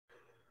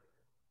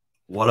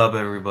What up,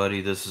 everybody?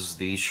 This is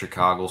the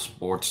Chicago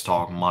Sports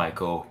Talk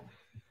Michael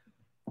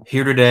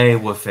here today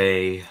with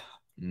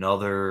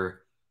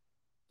another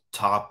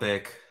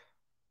topic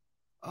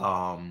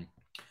um,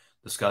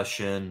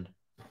 discussion.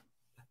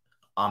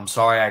 I'm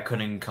sorry I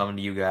couldn't come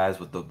to you guys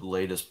with the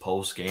latest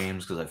post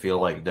games because I feel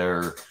like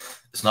there's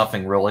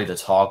nothing really to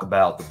talk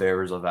about. The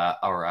Bears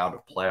are out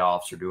of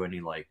playoffs or do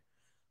any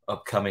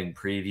upcoming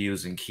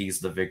previews and keys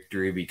to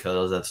victory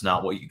because that's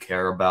not what you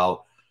care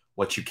about.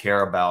 What you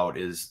care about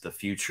is the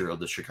future of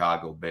the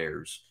Chicago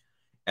Bears.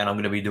 And I'm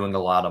going to be doing a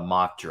lot of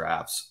mock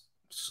drafts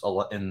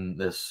in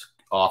this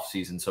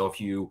offseason. So if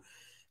you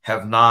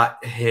have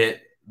not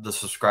hit the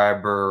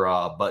subscriber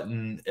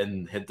button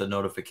and hit the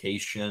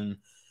notification,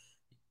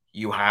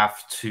 you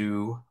have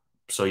to,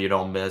 so you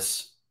don't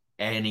miss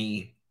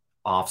any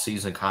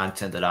off-season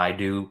content that I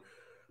do,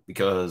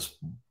 because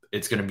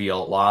it's going to be a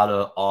lot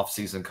of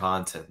off-season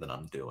content that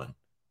I'm doing.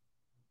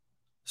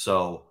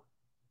 So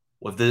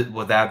with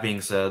that being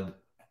said,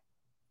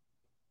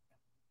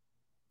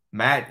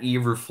 Matt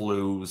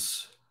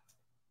Eberflus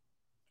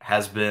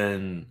has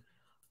been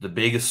the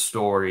biggest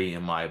story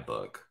in my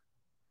book,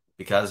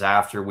 because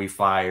after we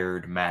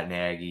fired Matt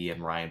Nagy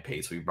and Ryan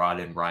Pace, we brought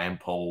in Ryan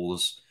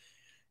Poles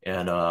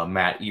and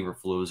Matt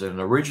Eberflus. And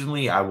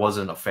originally, I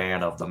wasn't a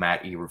fan of the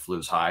Matt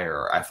Eberflus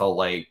hire. I felt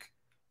like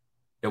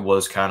it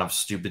was kind of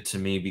stupid to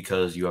me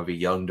because you have a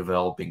young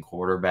developing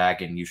quarterback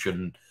and you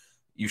should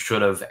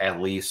have at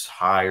least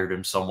hired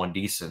him someone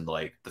decent.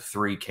 Like the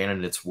three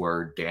candidates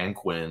were Dan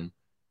Quinn,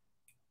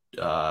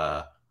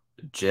 uh,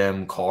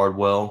 Jim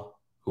Cardwell,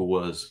 who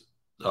was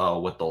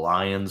with the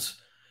Lions,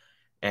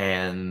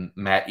 and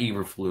Matt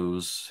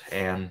Eberflus.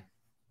 And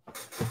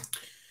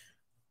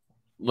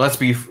let's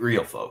be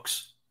real,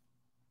 folks.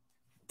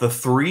 The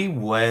 3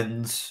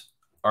 wins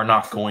are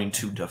not going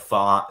to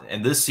defy,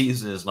 and this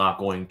season is not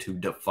going to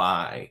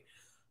defy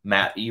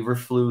Matt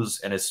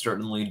Eberflus, and it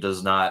certainly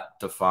does not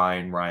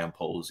define Ryan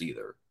Poles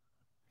either.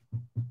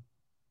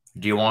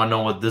 Do you want to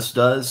know what this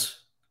does?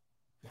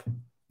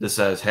 This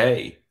says,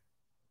 hey,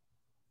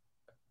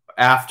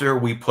 after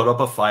we put up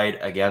a fight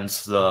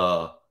against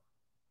the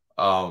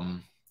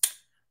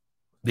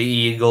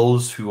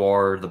Eagles, who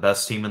are the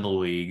best team in the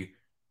league,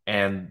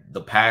 and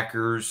the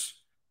Packers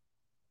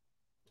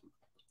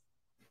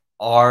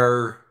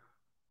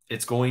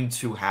it's going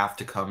to have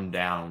to come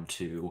down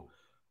to,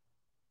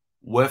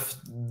 with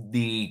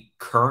the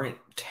current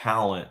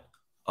talent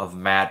of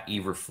Matt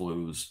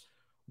Eberflus,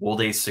 will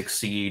they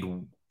succeed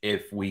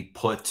if we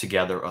put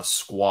together a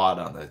squad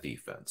on the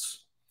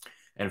defense?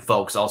 And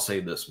folks, I'll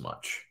say this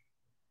much.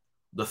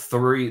 The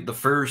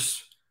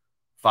first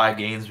 5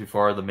 games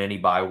before the mini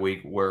bye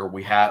week, where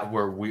we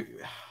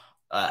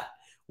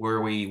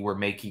were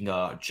making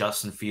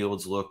Justin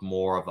Fields look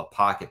more of a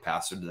pocket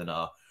passer than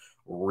a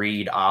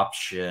read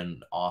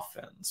option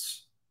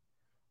offense.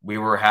 We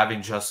were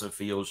having Justin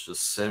Fields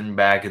just sitting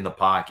back in the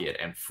pocket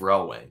and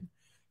throwing.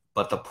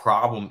 But the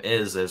problem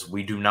is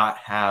we do not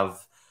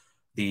have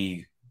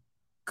the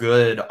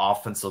good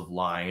offensive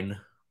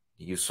line.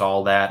 You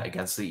saw that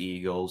against the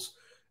Eagles.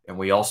 And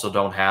we also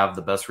don't have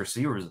the best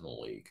receivers in the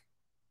league.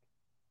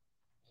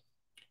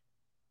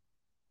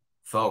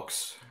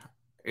 Folks,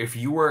 if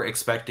you were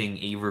expecting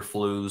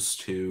Eberflus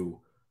to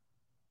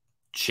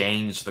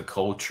change the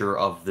culture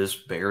of this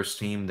Bears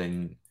team,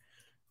 then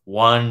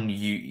one,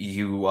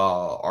 you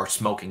are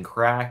smoking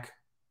crack,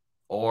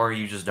 or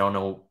you just don't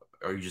know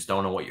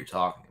what you're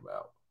talking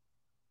about.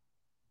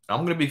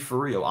 I'm gonna be for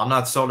real. I'm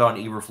not sold on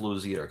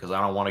Eberflus either, because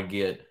I don't want to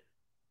get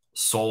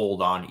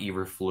sold on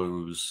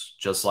Eberflus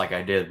just like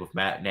I did with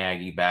Matt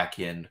Nagy back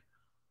in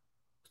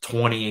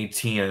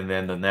 2018, and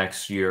then the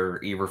next year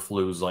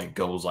Eberflus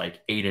goes 8-8,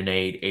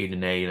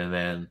 8-8, and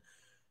then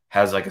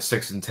has a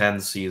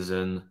 6-10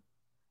 season.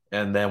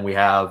 And then we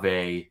have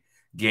a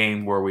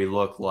game where we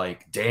look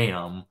like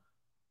damn.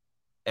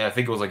 And I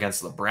think it was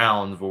against the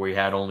Browns, where we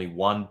had only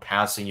 1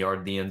 passing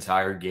yard the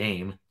entire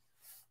game.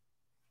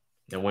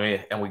 And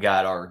we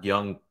got our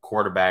young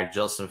quarterback,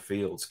 Justin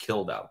Fields,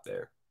 killed out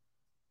there.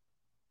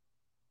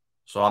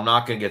 So I'm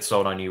not going to get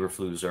sold on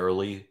Eberflus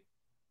early.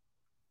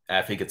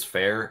 I think it's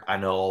fair. I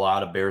know a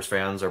lot of Bears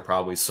fans are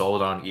probably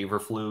sold on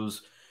Eberflus,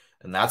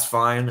 and that's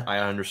fine. I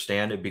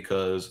understand it,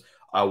 because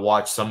I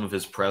watched some of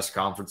his press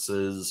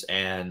conferences,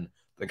 and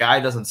the guy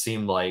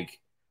seems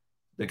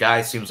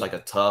like a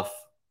tough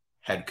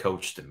head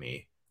coach to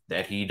me.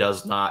 That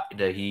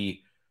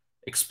he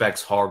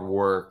expects hard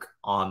work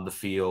on the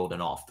field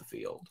and off the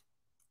field.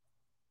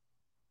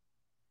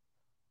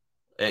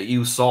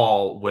 You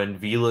saw when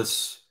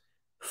Velas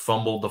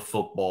fumbled the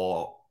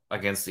football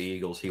against the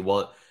Eagles,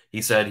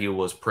 he said he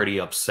was pretty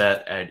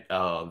upset at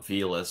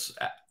Velas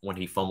when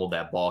he fumbled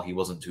that ball. He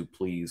wasn't too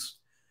pleased.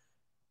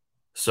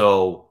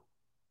 So.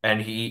 And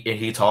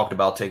he talked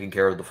about taking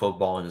care of the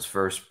football in his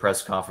first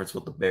press conference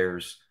with the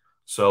Bears.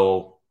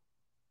 So,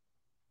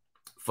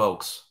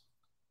 folks,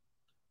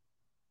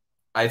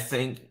 I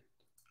think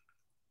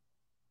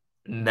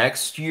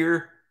next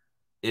year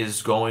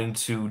is going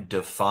to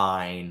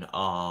define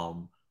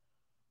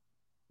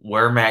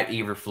where Matt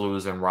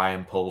Eberflus and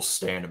Ryan Poles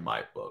stand in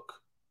my book.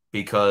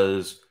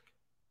 because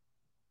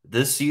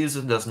this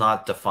season does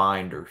not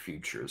define their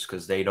futures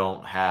because they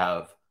don't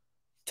have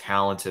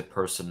talented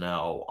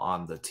personnel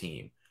on the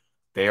team.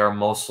 They are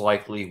most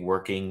likely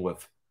working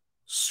with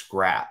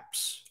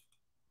scraps,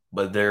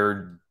 but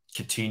they're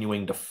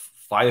continuing to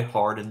fight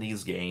hard in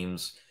these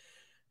games,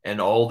 and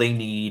all they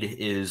need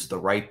is the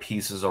right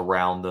pieces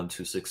around them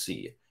to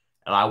succeed.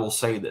 And I will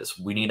say this,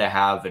 we need to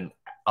have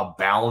a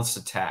balanced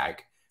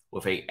attack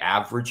with a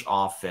average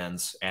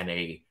offense and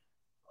a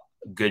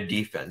good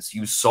defense.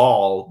 You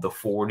saw the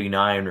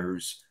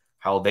 49ers,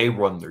 how they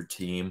run their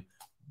team.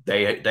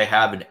 They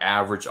have an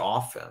average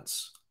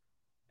offense.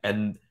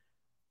 And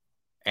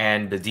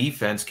the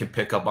defense can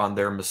pick up on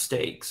their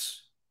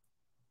mistakes.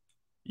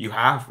 You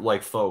have,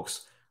 like,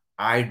 folks,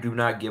 I do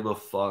not give a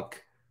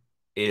fuck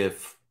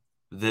if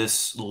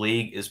this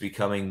league is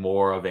becoming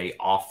more of a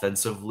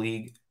offensive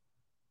league,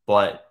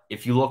 but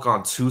if you look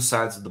on two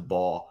sides of the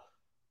ball,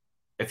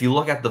 if you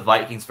look at the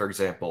Vikings, for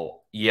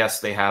example,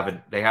 yes, they have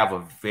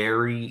a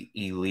very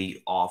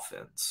elite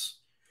offense.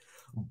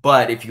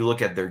 But if you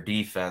look at their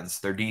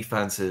defense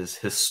is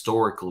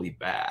historically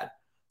bad.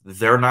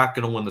 They're not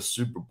going to win the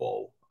Super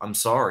Bowl. I'm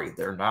sorry,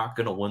 they're not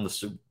going to win the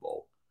Super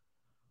Bowl.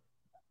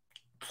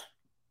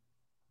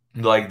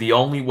 Like, the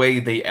only way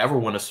they ever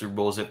win a Super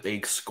Bowl is if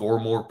they score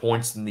more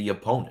points than the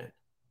opponent.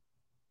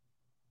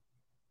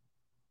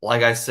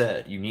 Like I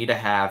said, you need to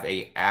have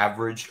a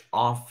average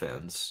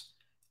offense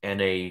and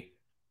a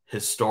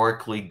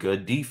historically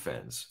good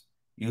defense.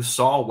 You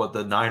saw what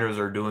the Niners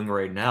are doing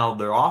right now.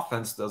 Their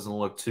offense doesn't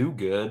look too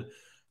good,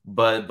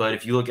 but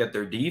if you look at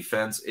their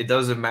defense, it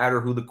doesn't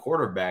matter who the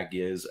quarterback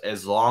is,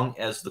 as long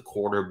as the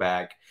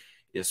quarterback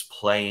is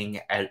playing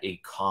at a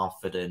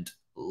confident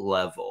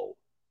level.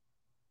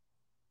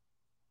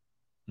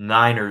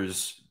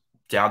 Niners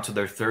down to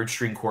their third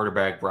string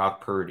quarterback,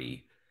 Brock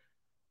Purdy.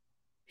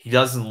 He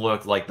doesn't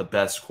look like the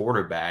best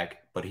quarterback,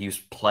 but he's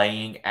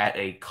playing at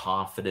a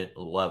confident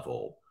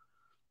level.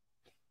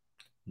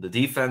 The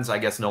defense, I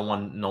guess no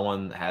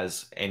one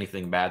has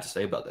anything bad to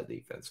say about that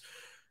defense.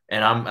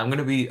 And I'm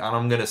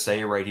gonna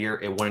say right here,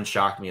 it wouldn't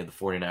shock me if the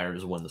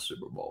 49ers win the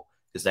Super Bowl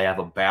because they have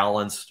a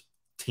balanced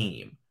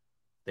team.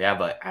 They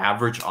have an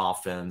average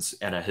offense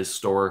and a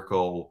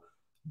historical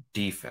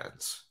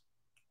defense.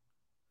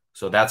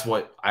 So that's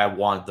what I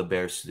want the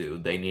Bears to do.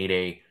 They need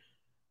a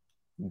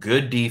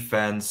good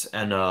defense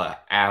and a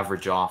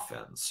average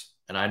offense.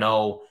 And I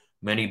know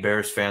many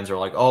Bears fans are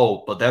like,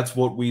 "Oh, but that's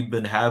what we've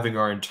been having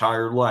our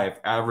entire life: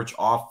 average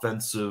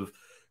offensive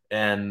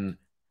and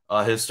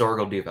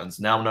historical defense."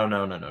 No, no,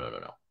 no, no, no, no, no,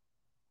 no.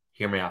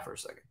 Hear me out for a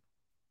second.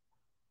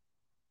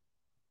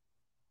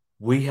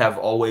 We have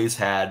always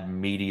had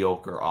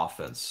mediocre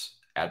offense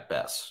at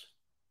best.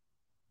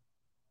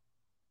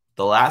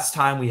 The last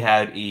time we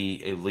had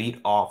elite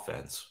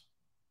offense,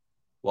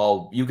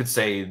 well, you could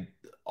say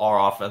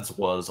our offense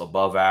was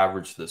above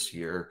average this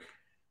year.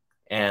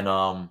 And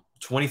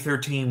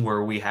 2013,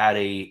 where we had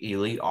a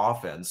elite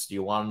offense, do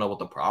you want to know what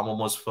the problem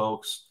was,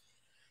 folks?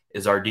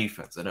 Is our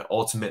defense. And it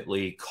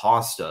ultimately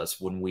cost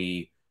us when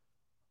we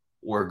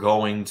were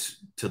going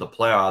to the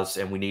playoffs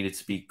and we needed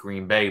to beat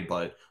Green Bay.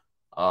 But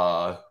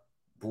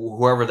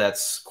whoever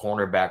that's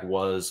cornerback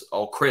was,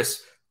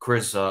 Chris,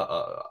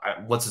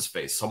 what's his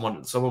face?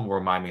 Someone will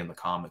remind me in the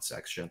comment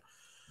section.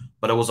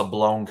 But it was a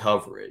blown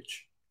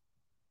coverage.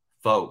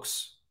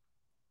 Folks,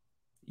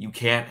 you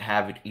can't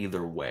have it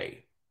either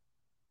way.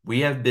 We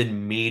have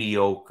been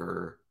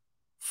mediocre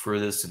for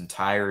this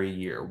entire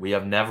year. We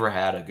have never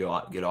had a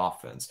good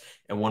offense.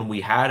 And when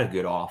we had a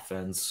good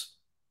offense,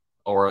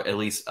 or at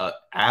least an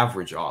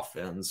average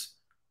offense,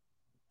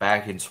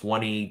 back in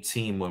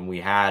 2018, when we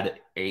had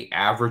an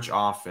average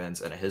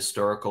offense and a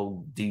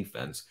historical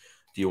defense,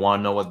 do you want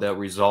to know what that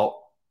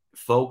result,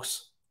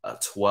 folks? A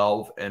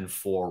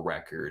 12-4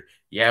 record.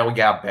 Yeah, we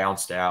got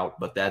bounced out,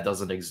 but that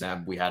doesn't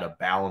exempt. We had a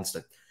balanced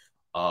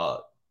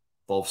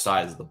both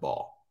sides of the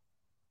ball.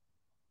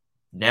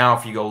 Now,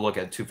 if you go look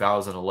at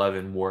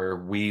 2011, where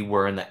we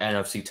were in the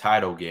NFC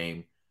title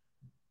game,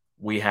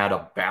 we had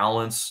a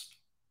balanced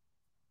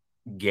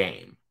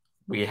game.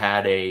 We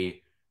had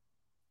a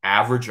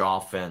average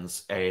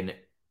offense and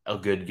a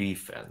good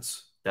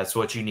defense. That's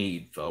what you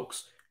need,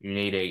 folks. You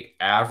need a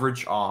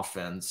average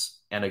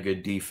offense and a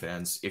good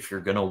defense if you're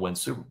going to win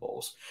Super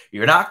Bowls.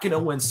 You're not going to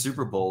win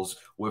Super Bowls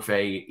with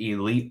a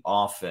elite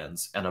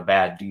offense and a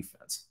bad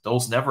defense.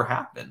 Those never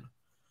happen.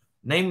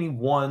 Name me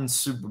one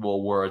Super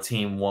Bowl where a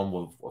team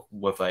won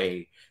with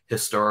a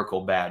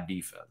historical bad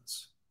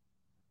defense.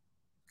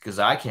 Because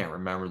I can't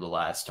remember the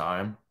last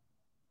time.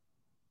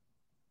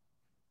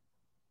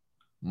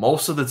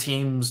 Most of the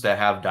teams that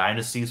have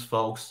dynasties,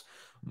 folks,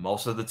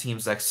 most of the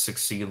teams that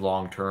succeed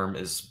long term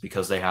is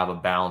because they have a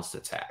balanced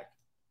attack.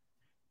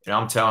 And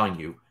I'm telling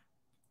you,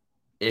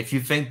 if you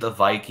think the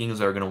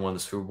Vikings are going to win the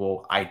Super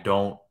Bowl, I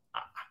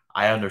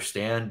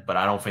understand, but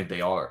I don't think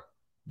they are.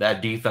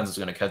 That defense is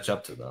going to catch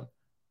up to them.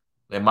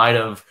 They might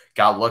have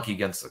got lucky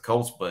against the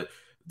Colts, but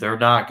they're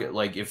not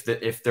like if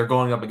they're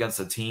going up against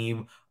a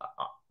team,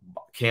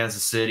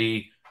 Kansas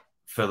City,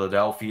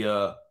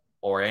 Philadelphia,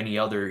 or any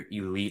other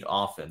elite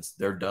offense,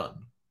 they're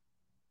done.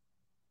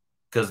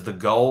 Because the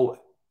goal,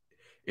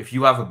 if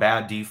you have a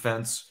bad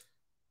defense,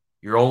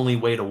 your only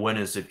way to win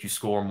is if you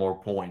score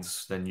more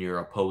points than your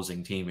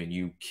opposing team and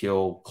you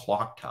kill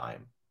clock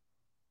time,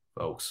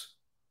 folks.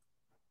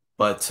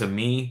 But to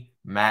me,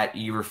 Matt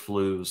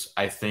Eberflus,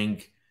 I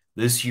think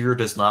this year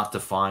does not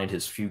define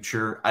his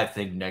future. I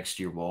think next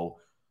year will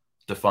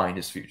define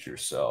his future.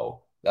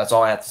 So that's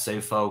all I have to say,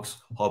 folks.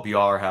 Hope you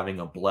all are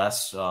having a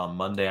blessed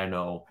Monday. I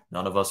know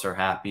none of us are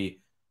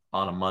happy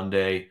on a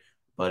Monday.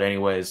 But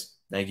anyways,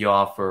 thank you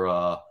all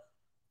for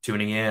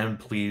tuning in.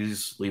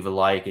 Please leave a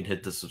like and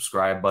hit the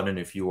subscribe button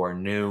if you are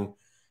new.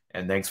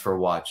 And thanks for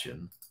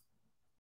watching.